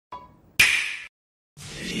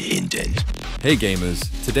indent. Hey gamers,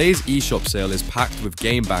 today's eShop sale is packed with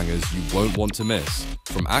game bangers you won't want to miss.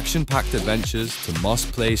 From action-packed adventures to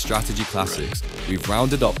must-play strategy classics, we've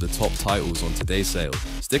rounded up the top titles on today's sale.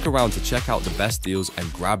 Stick around to check out the best deals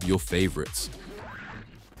and grab your favorites.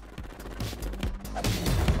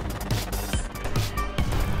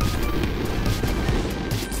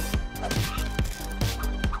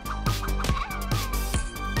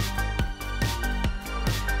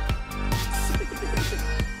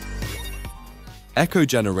 Echo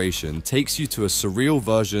Generation takes you to a surreal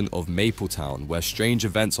version of Mapletown where strange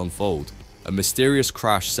events unfold. A mysterious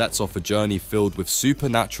crash sets off a journey filled with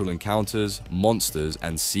supernatural encounters, monsters,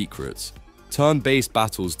 and secrets. Turn-based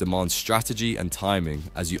battles demand strategy and timing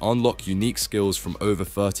as you unlock unique skills from over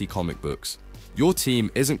 30 comic books. Your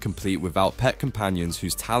team isn't complete without pet companions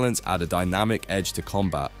whose talents add a dynamic edge to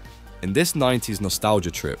combat. In this 90s nostalgia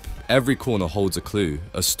trip, every corner holds a clue,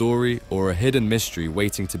 a story, or a hidden mystery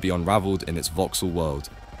waiting to be unraveled in its voxel world.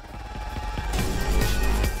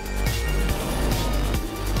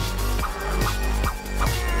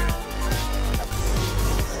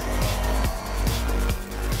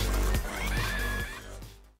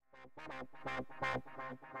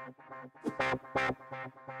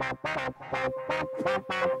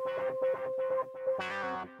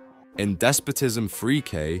 In Despotism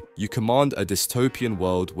 3K, you command a dystopian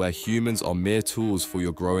world where humans are mere tools for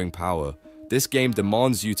your growing power. This game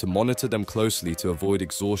demands you to monitor them closely to avoid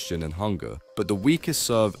exhaustion and hunger, but the weakest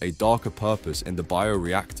serve a darker purpose in the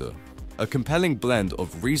bioreactor. A compelling blend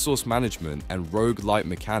of resource management and roguelite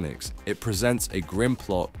mechanics, it presents a grim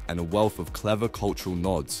plot and a wealth of clever cultural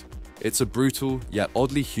nods. It's a brutal, yet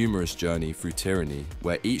oddly humorous journey through tyranny,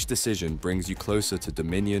 where each decision brings you closer to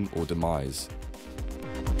dominion or demise.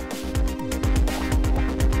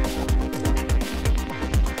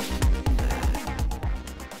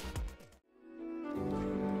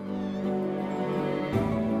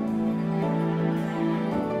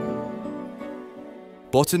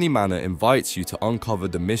 Botany Manor invites you to uncover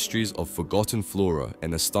the mysteries of forgotten flora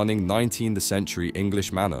in a stunning 19th century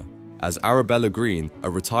English manor. As Arabella Green, a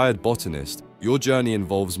retired botanist, your journey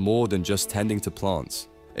involves more than just tending to plants.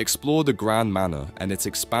 Explore the Grand Manor and its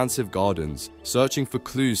expansive gardens, searching for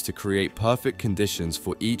clues to create perfect conditions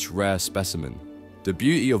for each rare specimen. The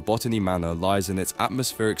beauty of Botany Manor lies in its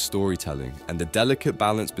atmospheric storytelling and the delicate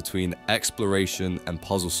balance between exploration and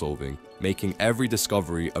puzzle solving, making every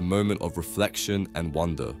discovery a moment of reflection and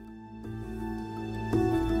wonder.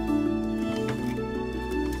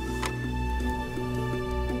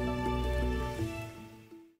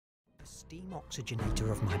 The steam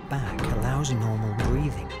oxygenator of my back allows normal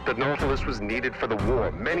breathing. The Nautilus was needed for the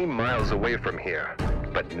war many miles away from here,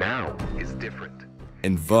 but now is different.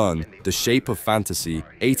 In Verne, The Shape of Fantasy,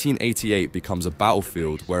 1888 becomes a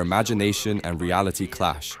battlefield where imagination and reality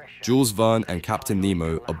clash. Jules Verne and Captain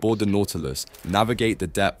Nemo aboard the Nautilus navigate the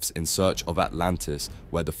depths in search of Atlantis,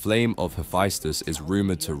 where the flame of Hephaestus is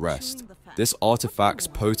rumored to rest. This artifact's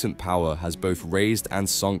potent power has both raised and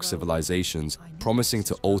sunk civilizations, promising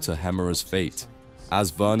to alter Hemera's fate. As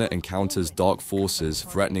Verne encounters dark forces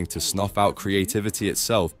threatening to snuff out creativity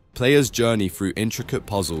itself, players journey through intricate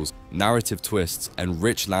puzzles, narrative twists, and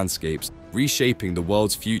rich landscapes, reshaping the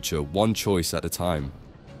world's future one choice at a time.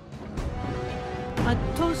 A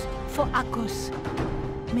toast for Akos.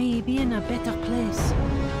 May he be in a better place.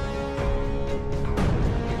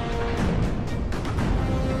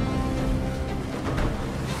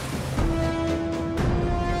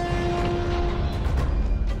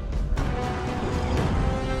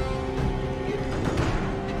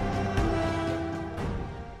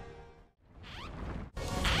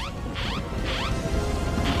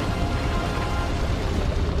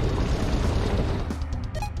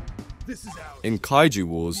 In Kaiju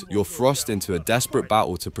Wars, you're thrust into a desperate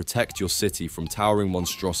battle to protect your city from towering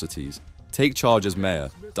monstrosities. Take charge as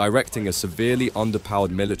mayor, directing a severely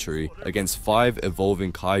underpowered military against 5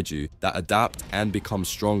 evolving kaiju that adapt and become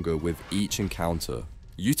stronger with each encounter.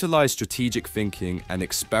 Utilize strategic thinking and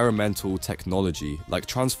experimental technology like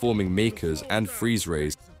transforming makers and freeze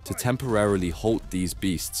rays to temporarily halt these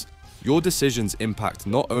beasts. Your decisions impact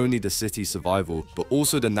not only the city's survival, but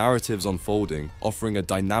also the narratives unfolding, offering a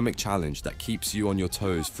dynamic challenge that keeps you on your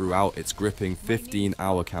toes throughout its gripping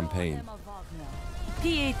 15-hour campaign.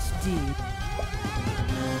 PhD.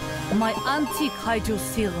 My anti-kaiju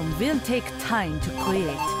serum will take time to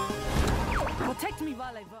create. Protect me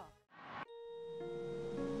while I work.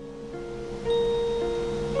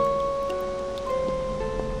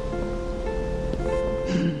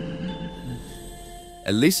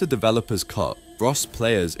 Alisa Developers Cut, thrusts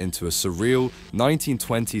players into a surreal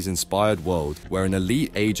 1920s-inspired world where an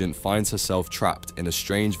elite agent finds herself trapped in a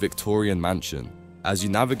strange Victorian mansion. As you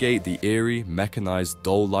navigate the eerie, mechanized,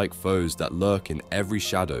 doll-like foes that lurk in every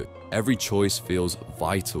shadow, every choice feels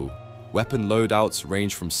vital. Weapon loadouts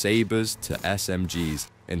range from sabers to SMGs,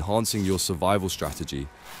 enhancing your survival strategy.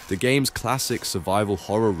 The game's classic survival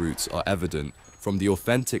horror roots are evident, from the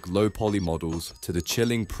authentic low-poly models to the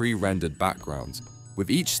chilling pre-rendered backgrounds. With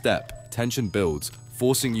each step, tension builds,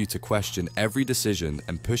 forcing you to question every decision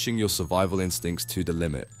and pushing your survival instincts to the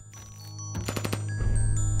limit.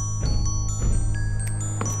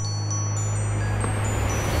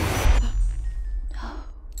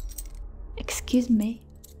 Excuse me.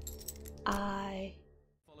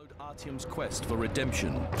 Followed Artyom's quest for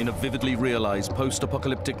redemption in a vividly realized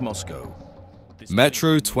post-apocalyptic Moscow.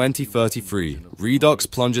 Metro 2033, Redux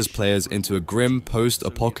plunges players into a grim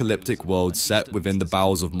post-apocalyptic world set within the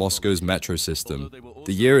bowels of Moscow's metro system.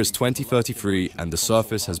 The year is 2033 and the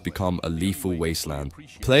surface has become a lethal wasteland.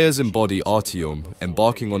 Players embody Artyom,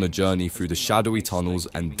 embarking on a journey through the shadowy tunnels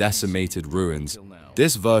and decimated ruins.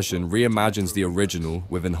 This version reimagines the original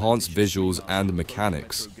with enhanced visuals and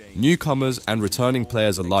mechanics. Newcomers and returning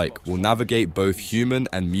players alike will navigate both human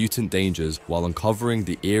and mutant dangers while uncovering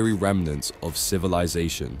the eerie remnants of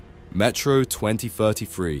civilization. Metro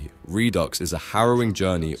 2033, Redux is a harrowing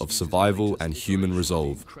journey of survival and human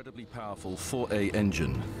resolve. Incredibly powerful 4A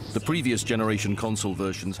engine. The previous generation console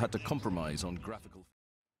versions had to compromise on graphical.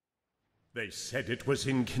 They said it was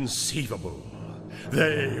inconceivable.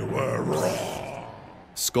 They were wrong.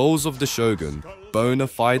 Skulls of the Shogun, Bona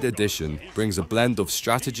Fide Edition, brings a blend of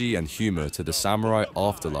strategy and humor to the samurai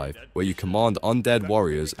afterlife, where you command undead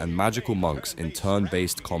warriors and magical monks in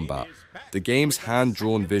turn-based combat. The game's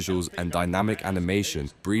hand-drawn visuals and dynamic animation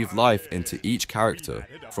breathe life into each character,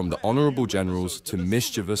 from the honorable generals to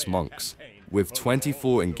mischievous monks. With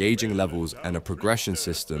 24 engaging levels and a progression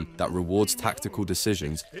system that rewards tactical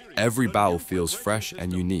decisions, every battle feels fresh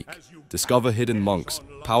and unique. Discover hidden monks,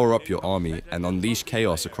 power up your army, and unleash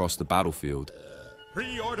chaos across the battlefield.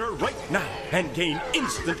 Pre-order right now and gain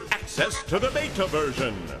instant access to the beta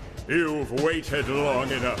version. You've waited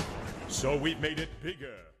long enough, so we've made it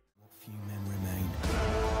bigger. Few men remain.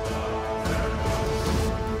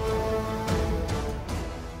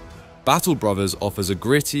 Battle Brothers offers a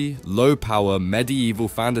gritty, low-power medieval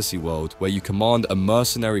fantasy world where you command a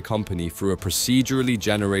mercenary company through a procedurally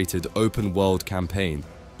generated open-world campaign.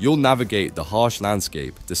 You'll navigate the harsh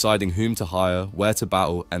landscape, deciding whom to hire, where to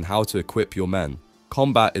battle, and how to equip your men.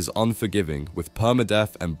 Combat is unforgiving, with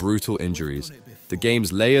permadeath and brutal injuries. The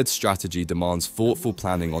game's layered strategy demands thoughtful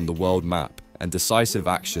planning on the world map and decisive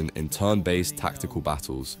action in turn-based tactical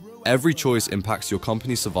battles. Every choice impacts your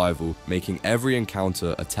company's survival, making every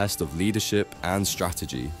encounter a test of leadership and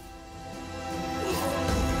strategy.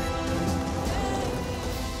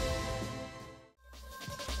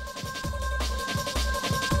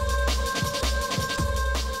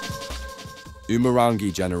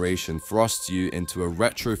 Umurangi Generation thrusts you into a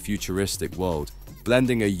retro-futuristic world,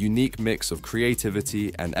 blending a unique mix of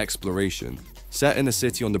creativity and exploration. Set in a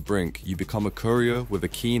city on the brink, you become a courier with a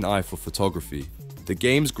keen eye for photography. The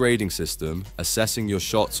game's grading system, assessing your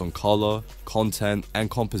shots on color, content, and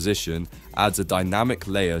composition, adds a dynamic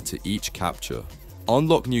layer to each capture.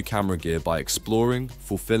 Unlock new camera gear by exploring,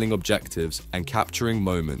 fulfilling objectives, and capturing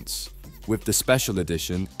moments. With the Special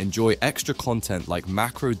Edition, enjoy extra content like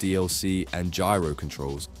macro DLC and gyro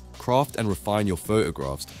controls. Craft and refine your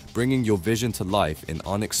photographs, bringing your vision to life in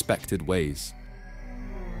unexpected ways.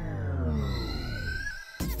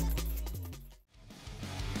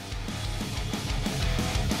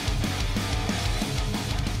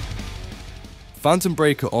 Phantom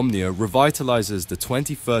Breaker Omnia revitalizes the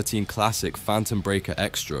 2013 classic Phantom Breaker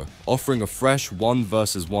Extra, offering a fresh 1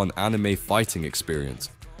 vs 1 anime fighting experience.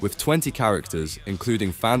 With 20 characters,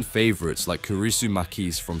 including fan favorites like Kurisu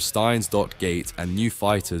Makis from Steins Gate and new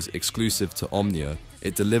fighters exclusive to Omnia,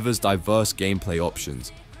 it delivers diverse gameplay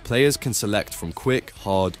options. Players can select from quick,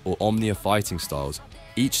 hard, or Omnia fighting styles,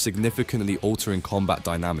 each significantly altering combat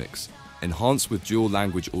dynamics. Enhanced with dual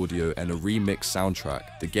language audio and a remixed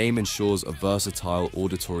soundtrack, the game ensures a versatile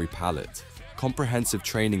auditory palette. Comprehensive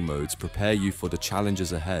training modes prepare you for the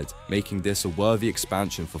challenges ahead, making this a worthy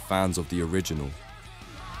expansion for fans of the original.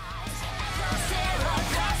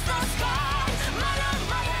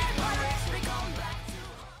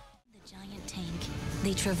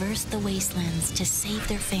 They traversed the wastelands to save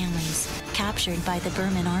their families, captured by the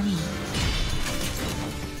Burman army.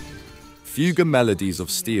 Fuga Melodies of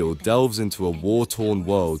Steel delves into a war-torn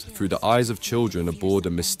world through the eyes of children aboard a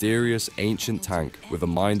mysterious ancient tank with a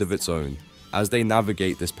mind of its own. As they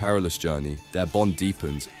navigate this perilous journey, their bond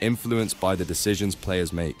deepens, influenced by the decisions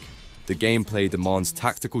players make. The gameplay demands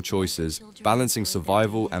tactical choices, balancing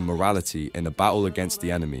survival and morality in a battle against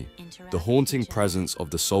the enemy. The haunting presence of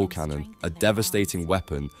the Soul Cannon, a devastating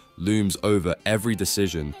weapon, looms over every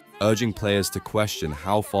decision, urging players to question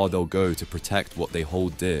how far they'll go to protect what they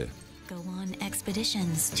hold dear. Go on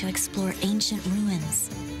expeditions to explore ancient ruins,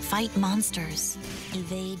 fight monsters,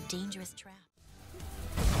 evade dangerous traps.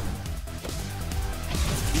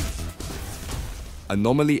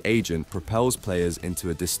 Anomaly Agent propels players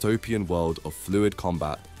into a dystopian world of fluid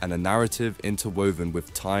combat and a narrative interwoven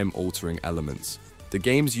with time-altering elements. The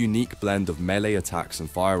game's unique blend of melee attacks and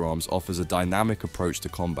firearms offers a dynamic approach to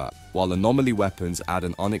combat, while anomaly weapons add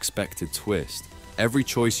an unexpected twist. Every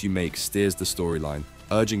choice you make steers the storyline,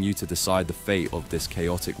 urging you to decide the fate of this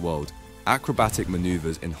chaotic world. Acrobatic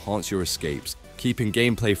maneuvers enhance your escapes, keeping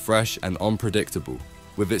gameplay fresh and unpredictable.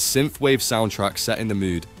 With its synthwave soundtrack set in the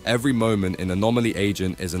mood, every moment in Anomaly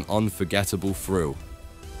Agent is an unforgettable thrill.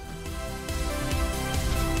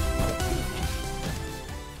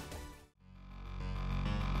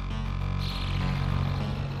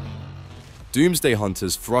 Doomsday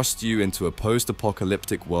Hunters thrust you into a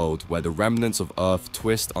post-apocalyptic world where the remnants of Earth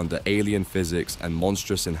twist under alien physics and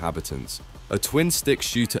monstrous inhabitants. A twin-stick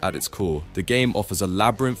shooter at its core, the game offers a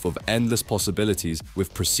labyrinth of endless possibilities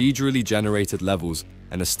with procedurally generated levels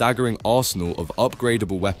and a staggering arsenal of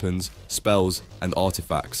upgradable weapons, spells, and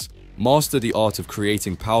artifacts. Master the art of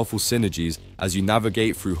creating powerful synergies as you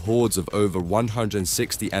navigate through hordes of over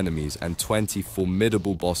 160 enemies and 20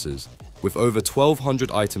 formidable bosses. With over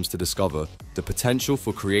 1,200 items to discover, the potential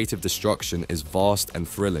for creative destruction is vast and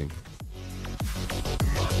thrilling.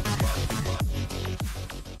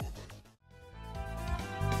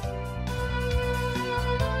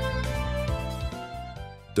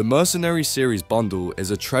 The Mercenary series bundle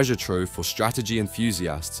is a treasure trove for strategy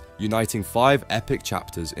enthusiasts, uniting 5 epic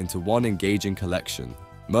chapters into one engaging collection.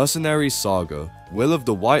 Mercenary Saga, Will of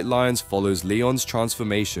the White Lions follows Leon's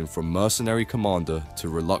transformation from mercenary commander to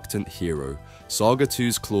reluctant hero. Saga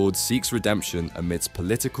 2's Claude seeks redemption amidst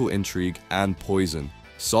political intrigue and poison.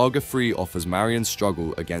 Saga 3 offers Marion's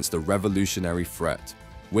struggle against a revolutionary threat.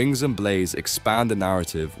 Wings and Blaze expand the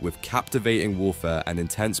narrative with captivating warfare and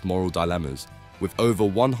intense moral dilemmas. With over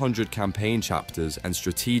 100 campaign chapters and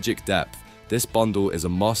strategic depth, this bundle is a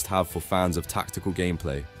must-have for fans of tactical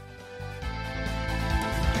gameplay.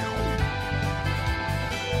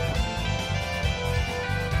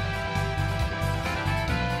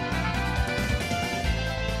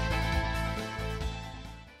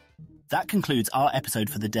 That concludes our episode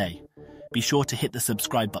for the day. Be sure to hit the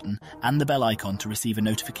subscribe button and the bell icon to receive a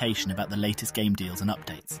notification about the latest game deals and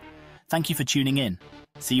updates. Thank you for tuning in.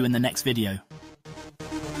 See you in the next video.